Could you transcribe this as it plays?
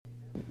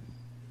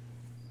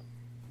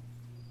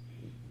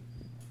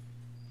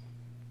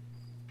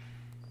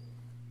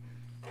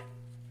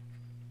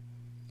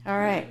All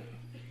right.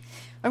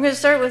 I'm going to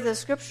start with a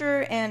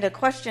scripture and a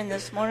question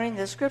this morning.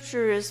 The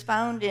scripture is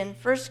found in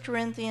 1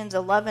 Corinthians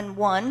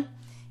 11:1.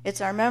 It's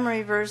our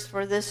memory verse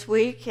for this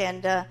week,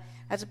 and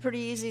that's a pretty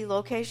easy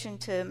location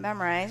to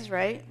memorize,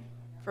 right?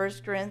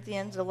 1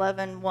 Corinthians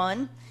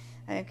 11:1.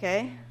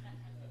 Okay.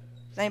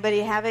 Does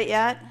anybody have it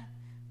yet?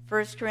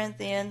 1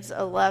 Corinthians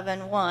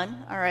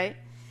 11:1. All right.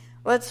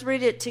 Let's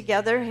read it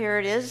together. Here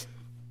it is.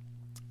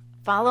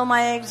 Follow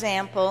my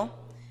example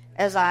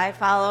as I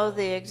follow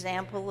the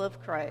example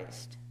of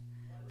Christ.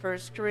 1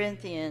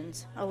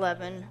 Corinthians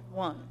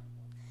 11:1.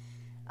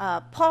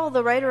 Paul,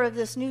 the writer of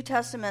this New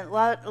Testament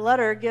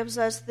letter, gives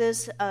us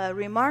this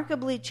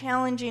remarkably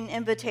challenging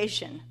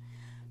invitation.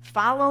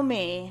 Follow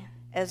me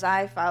as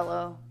I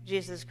follow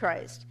Jesus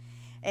Christ.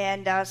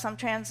 And some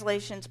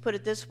translations put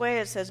it this way.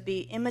 It says,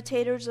 be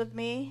imitators of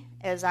me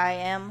as I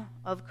am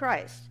of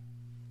Christ.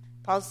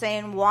 Paul's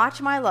saying,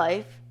 watch my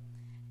life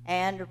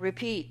and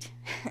repeat.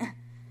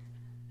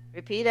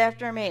 Repeat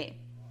after me.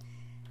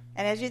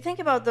 And as you think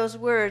about those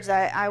words,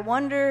 I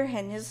wonder,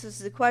 and this is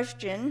the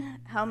question,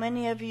 how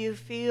many of you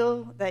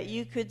feel that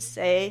you could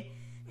say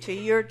to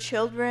your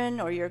children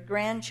or your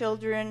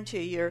grandchildren, to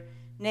your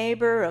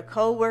neighbor, a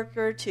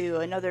coworker, to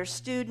another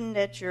student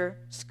at your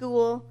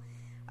school,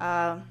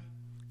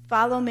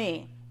 follow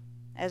me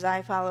as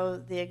I follow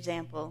the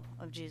example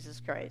of Jesus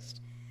Christ.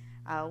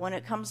 When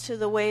it comes to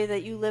the way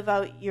that you live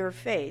out your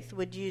faith,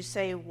 would you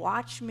say,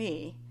 watch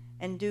me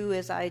and do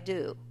as I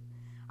do?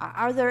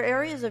 Are there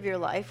areas of your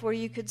life where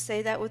you could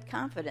say that with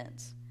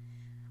confidence?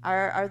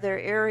 Are there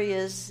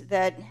areas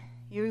that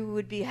you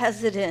would be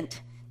hesitant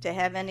to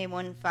have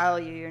anyone follow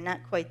you? You're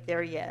not quite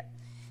there yet.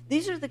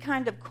 These are the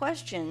kind of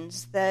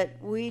questions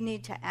that we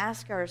need to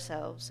ask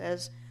ourselves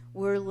as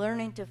we're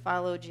learning to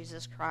follow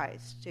Jesus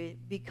Christ, to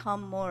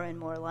become more and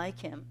more like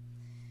him.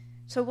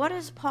 So what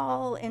is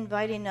Paul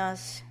inviting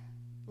us,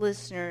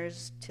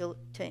 listeners, to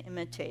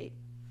imitate?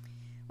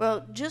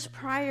 Well, just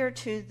prior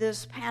to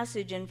this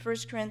passage in 1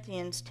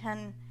 Corinthians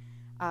 10,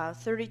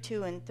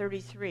 32 and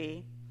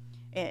 33,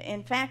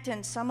 in fact,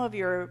 in some of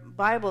your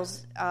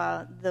Bibles,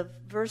 the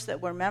verse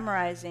that we're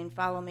memorizing,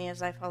 follow me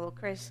as I follow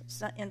Christ,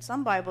 in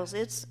some Bibles,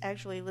 it's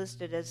actually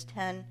listed as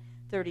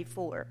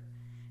 10:34.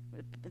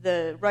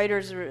 The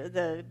writers,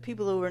 the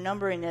people who were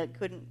numbering it,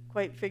 couldn't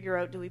quite figure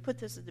out, do we put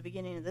this at the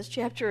beginning of this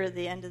chapter or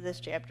the end of this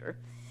chapter?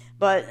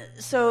 But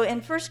so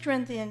in 1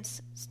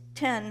 Corinthians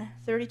 10,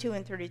 32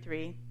 and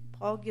 33,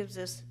 Paul gives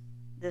us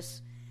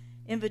this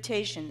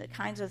invitation, the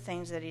kinds of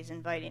things that he's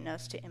inviting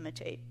us to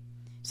imitate.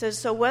 He says,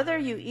 so whether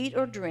you eat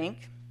or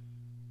drink,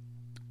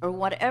 or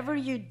whatever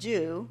you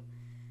do,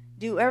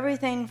 do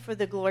everything for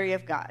the glory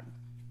of God.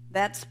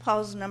 That's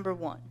Paul's number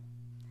one.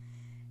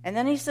 And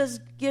then he says,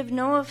 give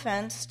no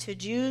offense to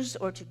Jews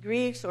or to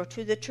Greeks or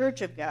to the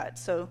church of God,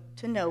 so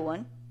to no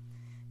one.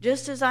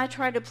 Just as I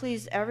try to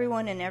please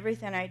everyone in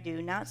everything I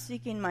do, not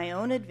seeking my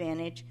own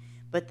advantage,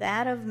 but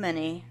that of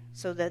many,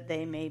 so that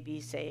they may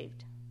be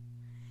saved.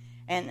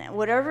 And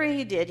whatever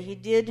he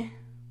did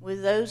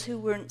with those who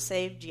weren't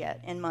saved yet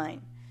in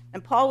mind.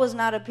 And Paul was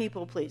not a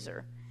people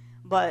pleaser,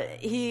 but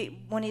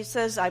when he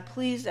says I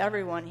please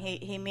everyone,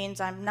 he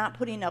means I'm not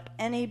putting up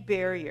any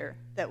barrier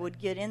that would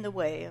get in the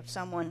way of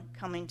someone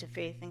coming to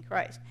faith in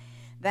Christ.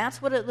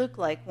 That's what it looked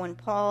like when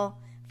Paul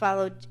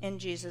followed in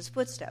Jesus'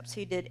 footsteps.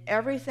 He did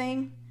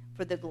everything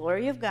for the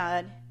glory of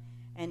God,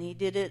 and he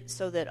did it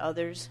so that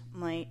others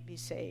might be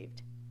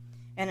saved.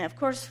 And of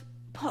course,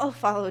 Paul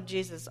followed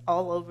Jesus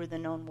all over the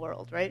known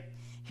world, right?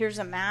 Here's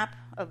a map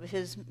of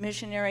his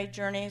missionary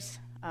journeys,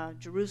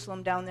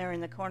 Jerusalem down there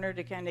in the corner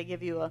to kind of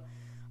give you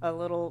a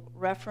little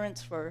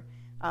reference for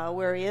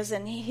where he is.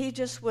 And he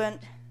just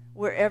went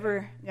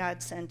wherever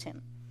God sent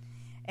him.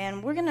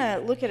 And we're going to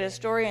look at a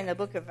story in the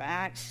book of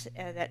Acts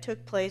that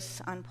took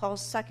place on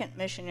Paul's second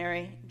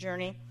missionary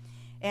journey.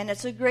 And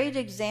it's a great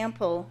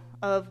example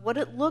of what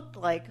it looked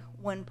like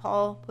when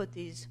Paul put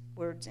these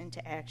words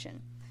into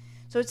action.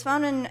 So it's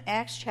found in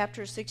Acts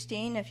chapter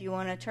 16. If you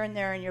want to turn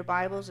there in your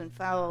Bibles and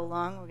follow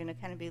along, we're going to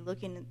kind of be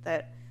looking at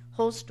that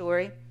whole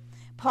story.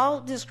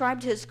 Paul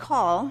described his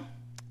call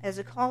as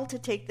a call to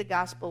take the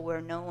gospel where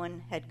no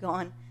one had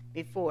gone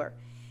before.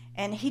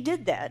 And he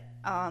did that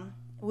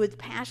with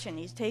passion.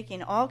 He's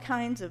taking all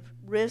kinds of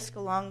risk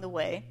along the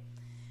way.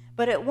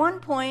 But at one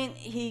point,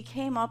 he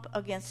came up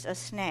against a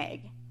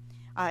snag.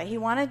 He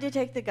wanted to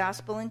take the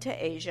gospel into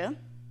Asia,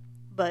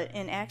 but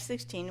in Acts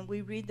 16,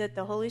 we read that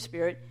the Holy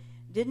Spirit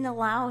didn't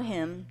allow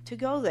him to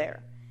go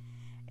there.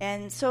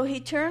 And so he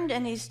turned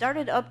and he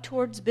started up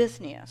towards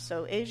Bithynia.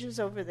 So Asia's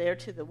over there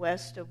to the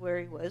west of where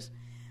he was.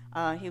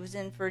 He was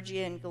in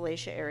Phrygia and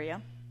Galatia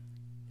area.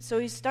 So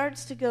he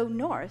starts to go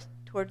north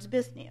towards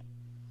Bithynia.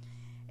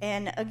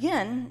 And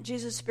again,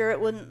 Jesus' Spirit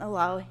wouldn't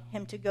allow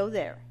him to go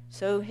there.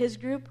 So his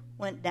group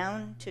went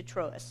down to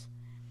Troas.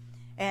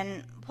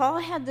 And Paul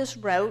had this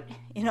route,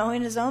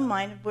 in his own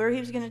mind where he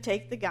was going to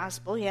take the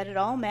gospel. He had it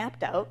all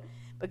mapped out.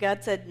 But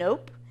God said,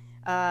 nope,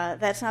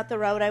 that's not the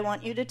route I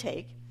want you to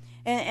take.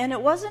 And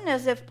it wasn't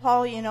as if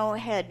Paul,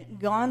 had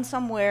gone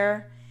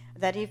somewhere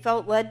that he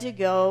felt led to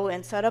go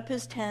and set up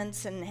his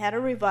tents and had a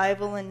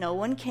revival and no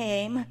one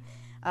came.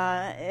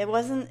 It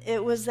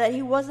was that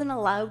he wasn't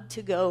allowed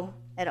to go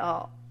at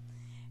all.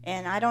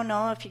 And I don't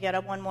know if he got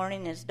up one morning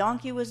and his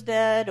donkey was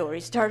dead, or he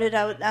started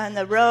out on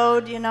the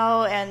road,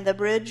 and the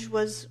bridge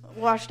was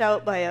washed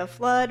out by a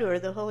flood, or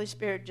the Holy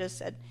Spirit just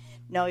said,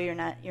 no, you're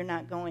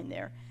not going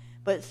there.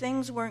 But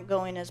things weren't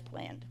going as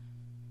planned.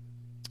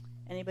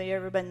 Anybody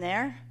ever been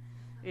there?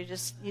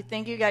 You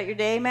think you got your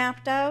day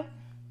mapped out?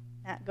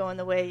 Not going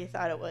the way you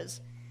thought it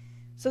was.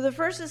 So the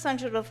first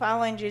essential to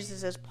following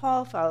Jesus as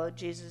Paul followed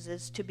Jesus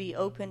is to be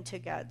open to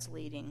God's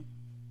leading.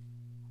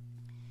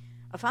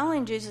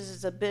 Following Jesus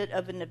is a bit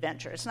of an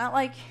adventure. It's not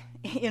like,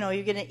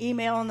 you get an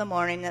email in the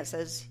morning that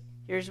says,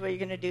 here's what you're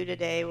going to do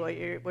today,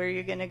 where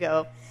you're going to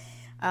go.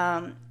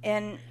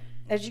 And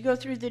as you go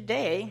through the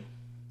day,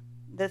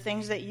 the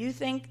things that you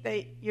think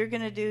that you're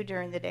going to do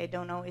during the day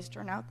don't always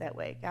turn out that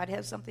way. God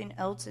has something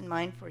else in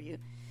mind for you.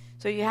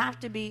 So you have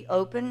to be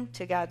open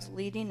to God's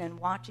leading and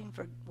watching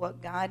for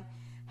what God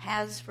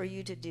has for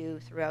you to do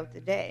throughout the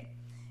day.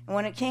 And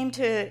when it came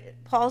to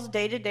Paul's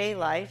day-to-day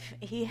life,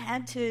 he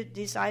had to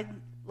decide,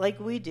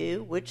 like we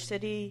do, which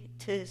city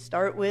to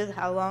start with,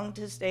 how long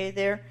to stay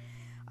there.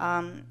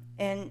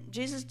 And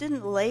Jesus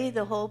didn't lay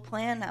the whole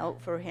plan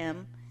out for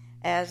him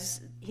as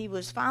he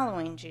was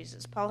following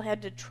Jesus. Paul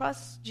had to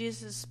trust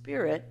Jesus'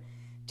 Spirit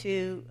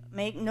to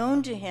make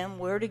known to him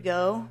where to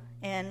go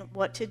and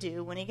what to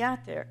do when he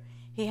got there.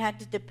 He had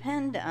to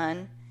depend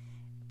on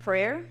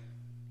prayer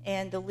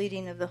and the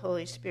leading of the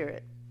Holy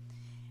Spirit.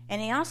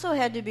 And he also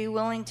had to be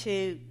willing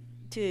to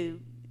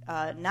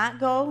not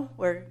go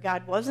where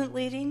God wasn't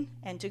leading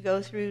and to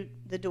go through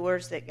the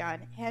doors that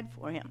God had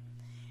for him.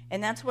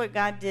 And that's what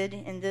God did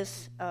in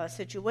this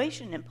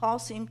situation. And Paul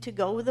seemed to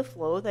go with the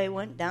flow. They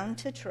went down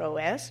to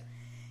Troas.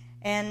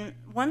 And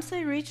once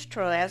they reached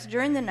Troas,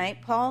 during the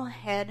night, Paul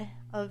had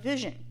a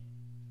vision.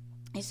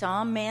 He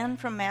saw a man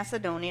from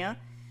Macedonia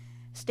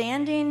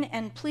standing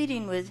and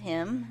pleading with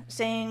him,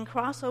 saying,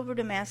 cross over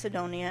to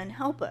Macedonia and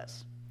help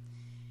us.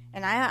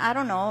 And I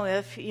don't know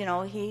if, he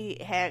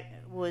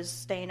was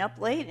staying up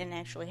late and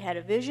actually had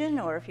a vision,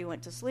 or if he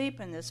went to sleep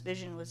and this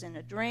vision was in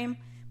a dream.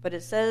 But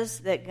it says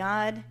that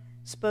God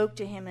spoke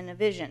to him in a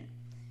vision.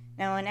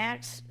 Now in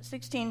Acts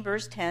 16,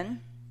 verse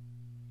 10,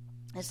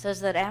 it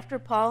says that after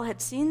Paul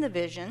had seen the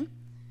vision,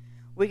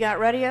 we got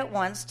ready at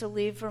once to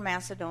leave for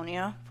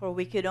Macedonia, for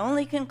we could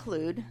only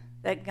conclude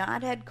that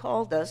God had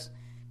called us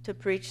to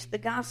preach the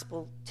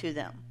gospel to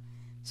them.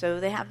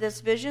 So they have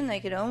this vision. They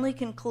could only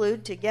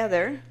conclude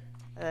together,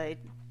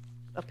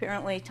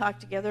 apparently talk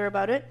together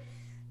about it.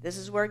 This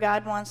is where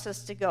God wants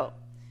us to go.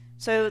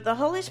 So the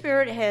Holy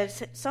Spirit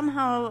has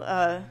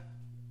somehow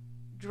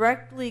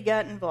directly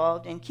got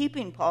involved in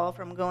keeping Paul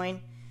from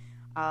going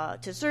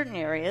to certain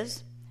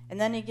areas, and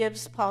then he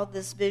gives Paul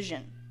this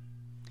vision.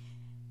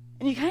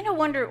 And you kind of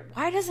wonder,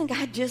 why doesn't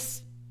God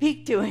just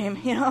speak to him,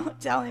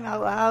 tell him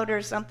out loud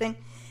or something?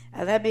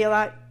 That'd be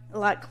a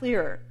lot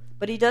clearer.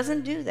 But he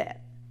doesn't do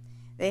that.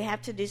 They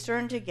have to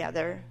discern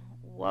together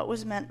what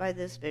was meant by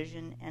this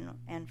vision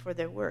and for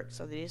their work.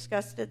 So they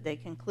discussed it. They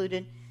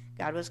concluded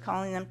God was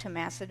calling them to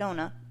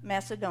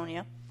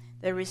Macedonia.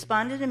 They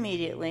responded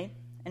immediately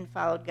and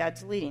followed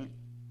God's leading.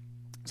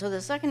 So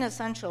the second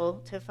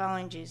essential to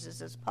following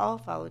Jesus, as Paul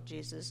followed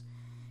Jesus,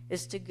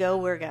 is to go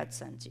where God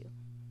sends you.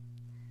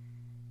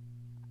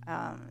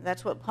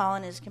 That's what Paul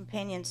and his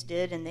companions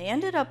did, and they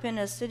ended up in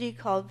a city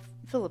called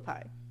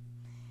Philippi.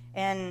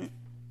 And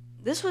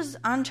this was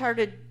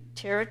uncharted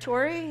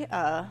territory.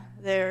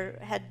 There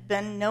had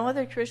been no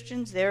other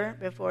Christians there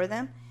before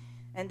them,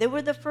 and they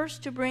were the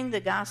first to bring the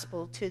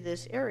gospel to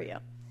this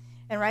area.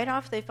 And right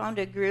off, they found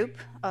a group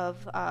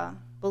of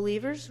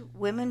believers,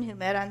 women who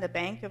met on the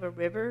bank of a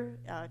river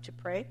to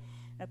pray.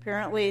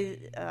 Apparently,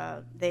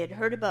 they had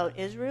heard about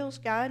Israel's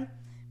God,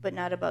 but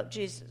not about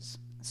Jesus.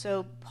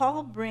 So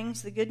Paul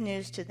brings the good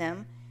news to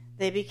them.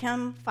 They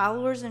become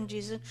followers in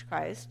Jesus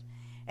Christ,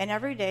 and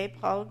every day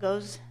Paul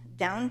goes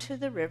down to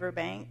the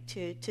riverbank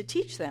to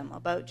teach them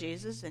about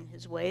Jesus and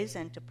his ways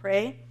and to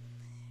pray.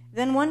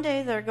 Then one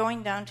day they're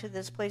going down to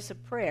this place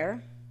of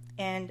prayer,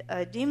 and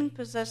a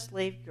demon-possessed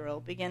slave girl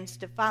begins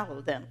to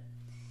follow them.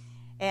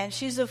 And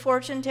she's a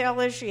fortune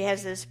teller. She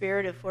has the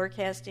spirit of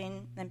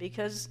forecasting, and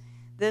because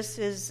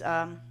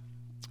of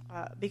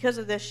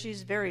this,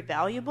 she's very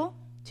valuable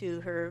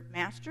to her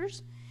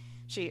masters.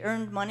 She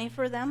earned money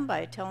for them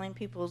by telling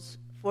people's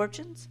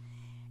fortunes.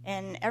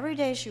 And every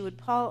day she would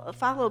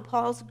follow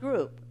Paul's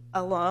group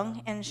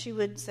along, and she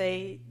would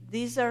say,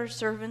 "These are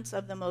servants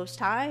of the Most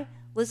High.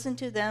 Listen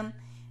to them.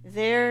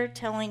 They're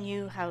telling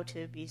you how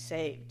to be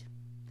saved."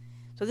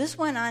 So this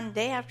went on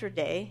day after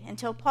day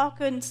until Paul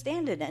couldn't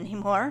stand it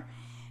anymore.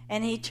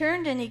 And he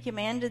turned and he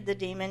commanded the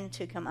demon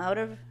to come out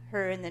of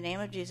her in the name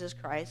of Jesus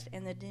Christ,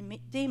 and the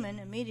demon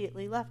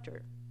immediately left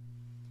her.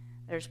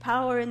 There's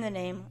power in the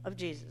name of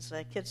Jesus.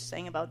 The kids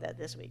sang about that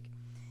this week.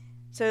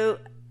 So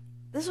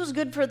this was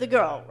good for the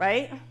girl,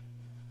 right?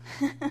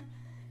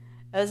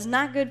 It was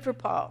not good for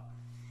Paul.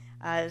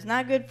 It was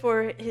not good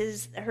for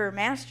her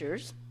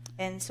masters.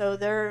 And so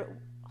they're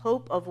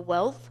hope of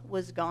wealth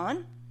was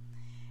gone,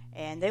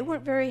 and they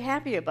weren't very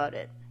happy about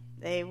it.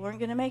 They weren't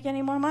going to make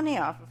any more money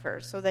off of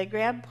her. So they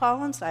grabbed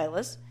Paul and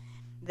Silas.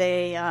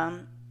 They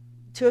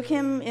took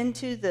him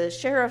into the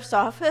sheriff's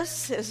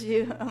office, as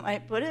you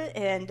might put it,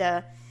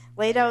 and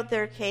laid out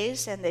their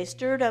case, and they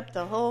stirred up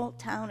the whole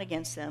town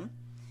against them.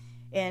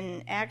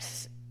 In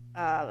Acts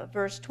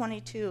verse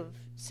 22 of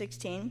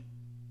 16,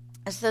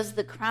 it says,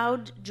 the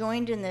crowd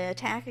joined in the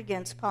attack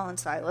against Paul and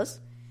Silas,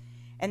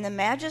 and the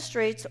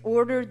magistrates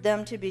ordered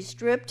them to be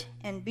stripped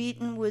and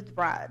beaten with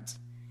rods.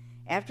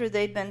 After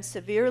they'd been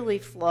severely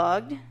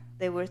flogged,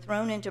 they were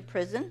thrown into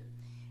prison,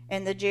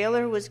 and the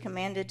jailer was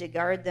commanded to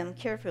guard them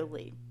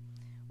carefully.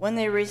 When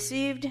they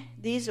received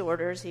these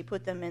orders, he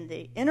put them in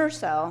the inner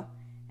cell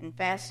and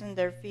fastened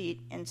their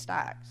feet in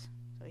stocks.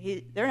 So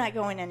they're not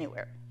going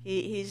anywhere.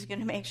 He's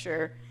going to make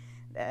sure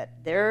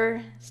that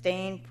they're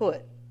staying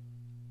put.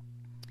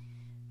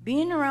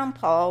 Being around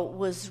Paul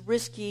was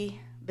risky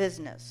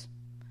business.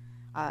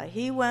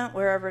 He went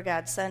wherever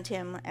God sent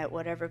him at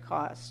whatever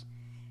cost.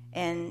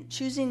 And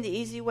choosing the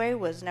easy way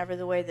was never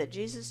the way that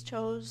Jesus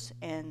chose,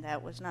 and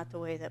that was not the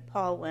way that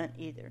Paul went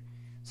either.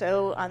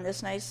 So on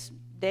this nice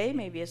day,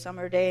 maybe a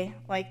summer day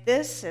like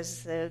this,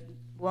 as the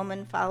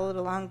woman followed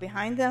along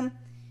behind them,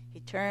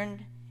 he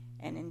turned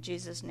and in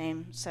Jesus'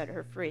 name set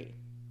her free,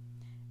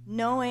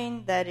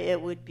 knowing that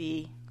it would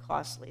be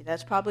costly.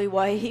 That's probably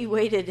why he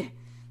waited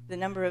the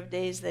number of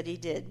days that he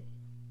did,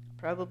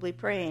 probably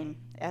praying,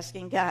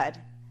 asking God,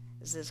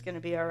 is this going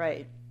to be all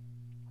right?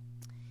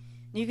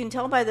 You can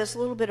tell by this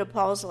little bit of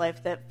Paul's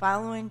life that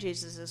following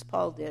Jesus, as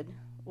Paul did,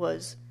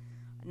 was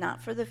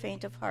not for the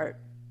faint of heart.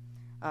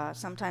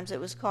 Sometimes it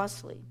was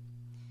costly.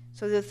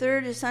 So the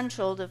third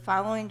essential to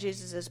following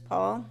Jesus as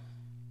Paul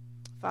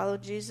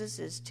followed Jesus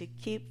is to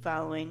keep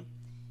following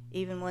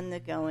even when the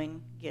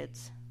going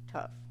gets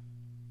tough.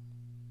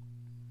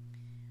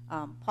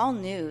 Paul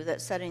knew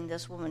that setting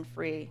this woman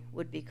free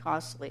would be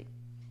costly,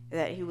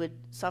 that he would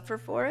suffer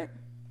for it,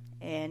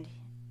 and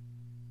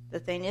the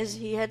thing is,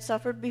 he had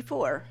suffered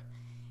before.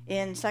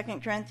 In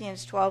 2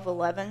 Corinthians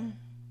 12:11,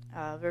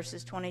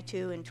 verses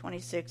 22 and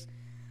 26,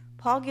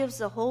 Paul gives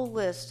the whole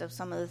list of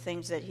some of the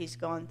things that he's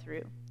gone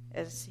through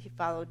as he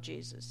followed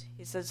Jesus.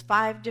 He says,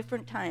 5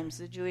 different times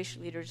the Jewish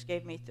leaders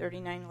gave me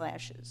 39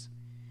 lashes.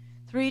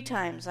 3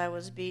 times I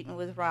was beaten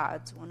with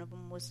rods. One of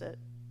them was at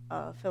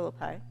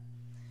Philippi.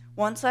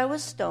 Once I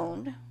was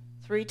stoned.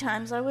 3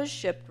 times I was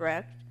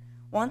shipwrecked.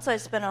 Once I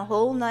spent a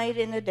whole night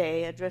and a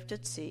day adrift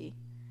at sea.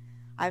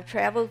 I've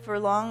traveled for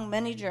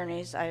many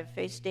journeys. I have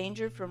faced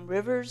danger from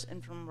rivers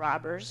and from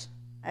robbers.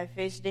 I've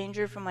faced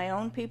danger from my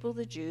own people,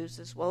 the Jews,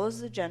 as well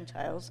as the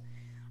Gentiles.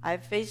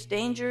 I've faced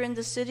danger in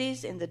the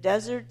cities, in the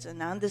deserts,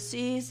 and on the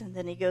seas. And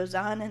then he goes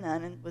on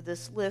and with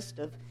this list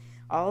of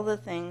all the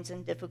things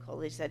and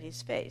difficulties that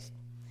he's faced.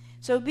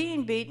 So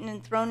being beaten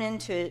and thrown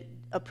into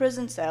a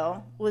prison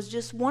cell was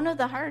just one of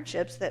the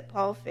hardships that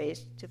Paul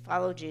faced to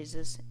follow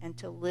Jesus and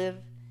to live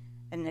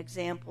an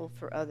example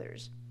for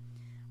others.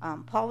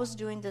 Paul was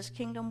doing this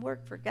kingdom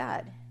work for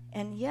God,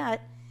 and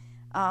yet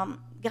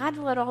God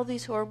let all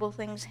these horrible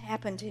things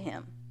happen to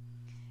him.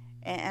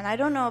 And I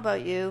don't know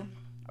about you,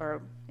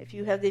 or if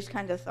you have these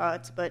kind of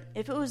thoughts, but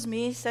if it was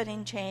me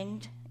sitting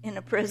chained in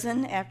a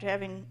prison after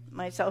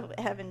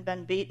having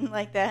been beaten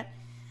like that,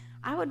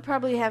 I would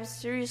probably have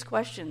serious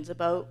questions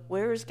about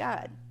where is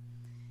God?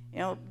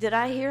 Did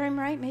I hear him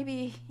right?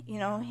 Maybe,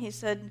 he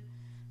said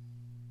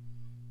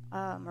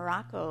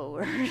Morocco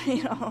or,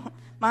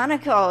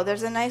 Monaco.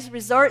 There's a nice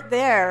resort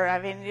there.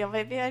 I mean,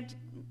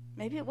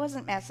 maybe it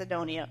wasn't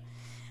Macedonia.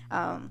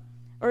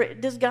 Or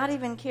does God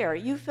even care?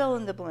 You fill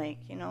in the blank,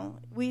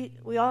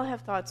 We all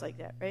have thoughts like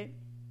that, right?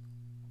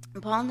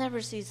 And Paul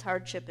never sees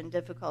hardship and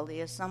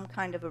difficulty as some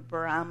kind of a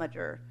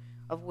barometer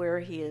of where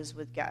he is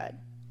with God.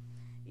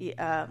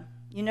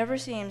 You never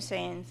see him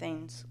saying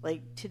things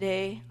like,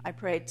 today I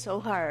prayed so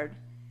hard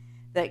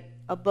that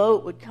a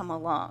boat would come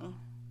along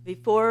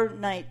before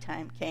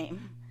nighttime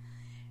came,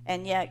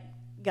 and yet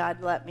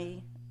God left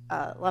me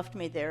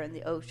there in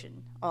the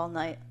ocean all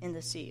night, in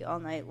the sea all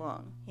night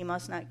long. He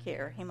must not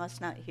care. He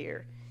must not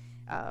hear.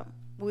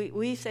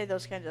 We say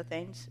those kinds of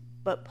things,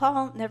 but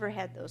Paul never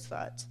had those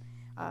thoughts.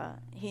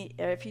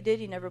 If he did,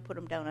 he never put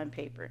them down on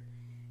paper.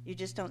 You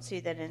just don't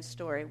see that in his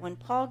story. When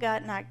Paul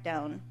got knocked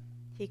down,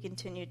 he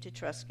continued to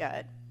trust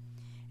God.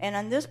 And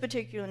on this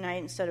particular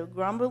night, instead of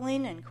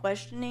grumbling and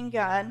questioning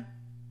God,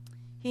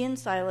 he and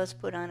Silas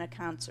put on a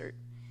concert.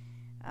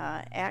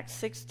 Acts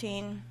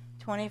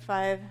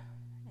 16:25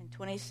 and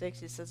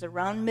 26, it says,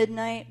 around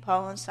midnight,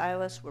 Paul and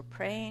Silas were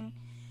praying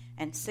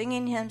and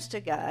singing hymns to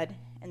God,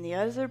 and the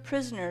other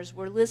prisoners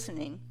were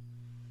listening.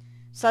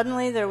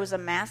 Suddenly there was a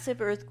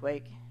massive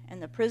earthquake,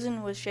 and the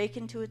prison was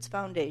shaken to its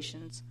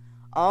foundations.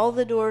 All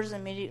the doors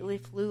immediately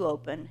flew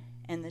open,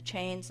 and the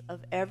chains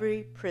of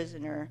every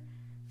prisoner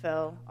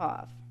fell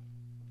off.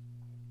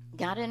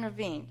 God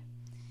intervened.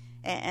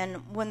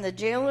 And when the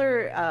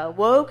jailer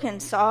woke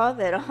and saw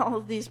that all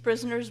of these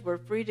prisoners were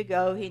free to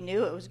go, he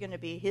knew it was going to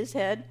be his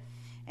head.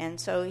 And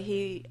so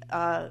he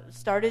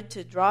started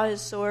to draw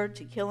his sword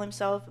to kill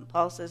himself. And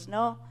Paul says,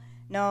 no,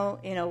 no,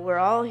 we're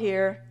all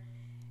here.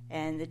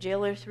 And the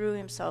jailer threw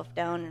himself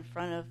down in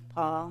front of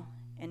Paul,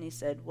 and he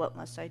said, what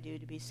must I do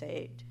to be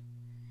saved?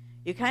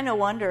 You kind of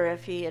wonder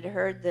if he had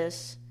heard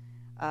this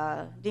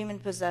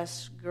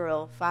demon-possessed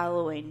girl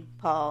following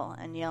Paul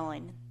and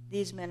yelling,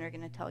 these men are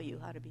going to tell you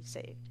how to be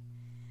saved.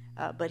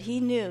 But he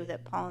knew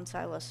that Paul and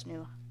Silas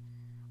knew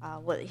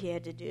what he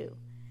had to do.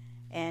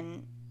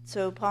 And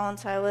so Paul and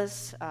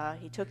Silas,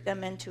 he took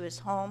them into his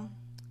home,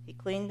 he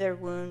cleaned their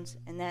wounds,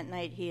 and that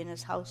night he and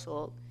his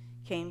household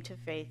came to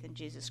faith in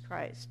Jesus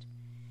Christ.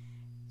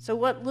 So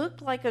what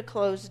looked like a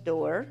closed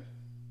door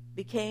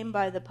became,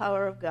 by the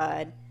power of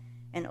God,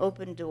 an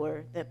open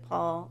door that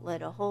Paul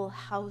led a whole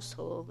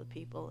household of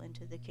people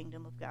into the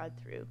kingdom of God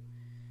through.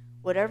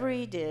 Whatever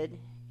he did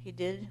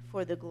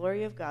for the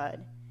glory of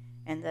God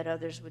and that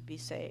others would be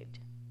saved.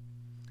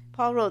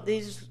 Paul wrote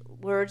these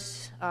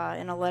words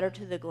in a letter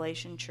to the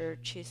Galatian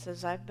church. He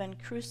says, I've been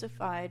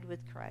crucified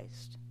with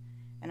Christ,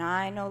 and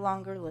I no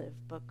longer live,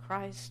 but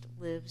Christ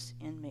lives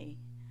in me.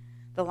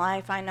 The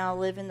life I now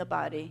live in the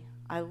body,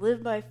 I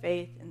live by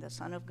faith in the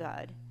Son of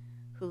God,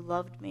 who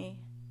loved me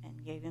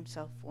and gave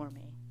himself for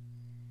me.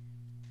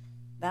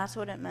 That's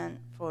what it meant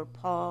for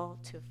Paul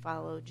to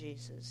follow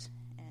Jesus.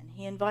 And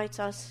he invites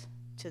us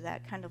to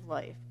that kind of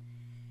life.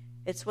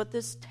 It's what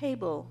this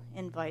table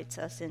invites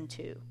us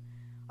into.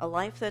 A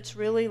life that's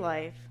really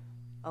life,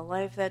 a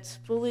life that's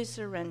fully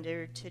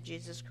surrendered to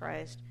Jesus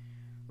Christ,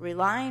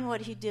 relying on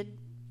what he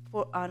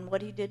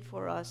did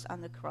for us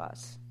on the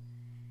cross,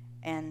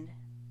 and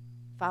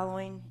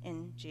following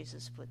in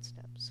Jesus'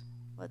 footsteps.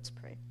 Let's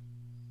pray.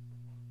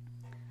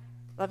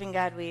 Loving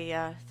God, we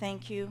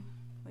thank you.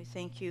 We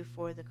thank you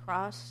for the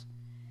cross,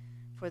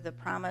 for the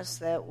promise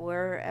that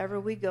wherever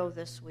we go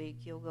this week,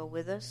 you'll go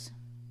with us.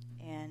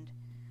 And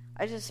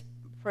I just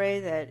pray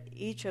that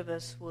each of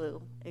us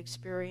will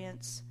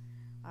experience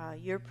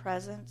your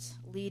presence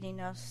leading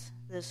us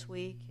this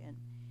week and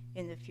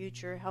in the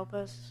future. Help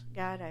us,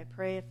 God. I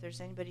pray if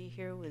there's anybody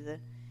here with a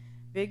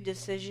big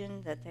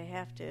decision that they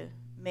have to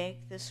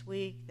make this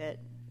week, that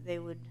they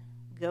would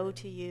go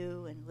to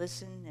you and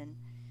listen, and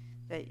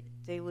that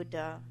they would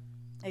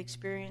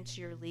experience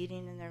your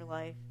leading in their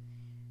life.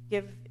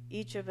 Give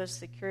each of us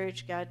the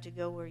courage, God, to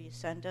go where you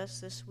send us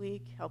this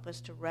week. Help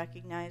us to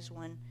recognize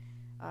when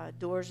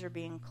doors are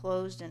being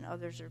closed and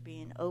others are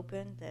being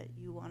opened that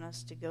you want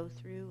us to go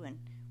through, and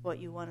what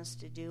you want us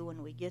to do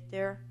when we get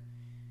there.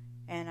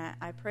 And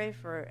I pray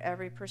for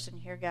every person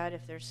here, God,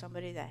 if there's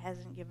somebody that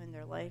hasn't given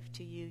their life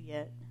to you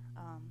yet,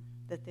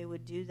 that they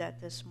would do that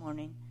this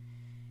morning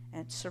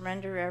and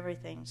surrender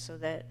everything so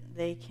that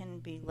they can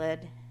be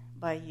led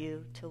by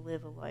you to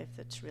live a life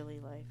that's really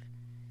life.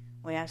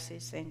 We ask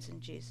these things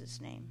in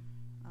Jesus' name.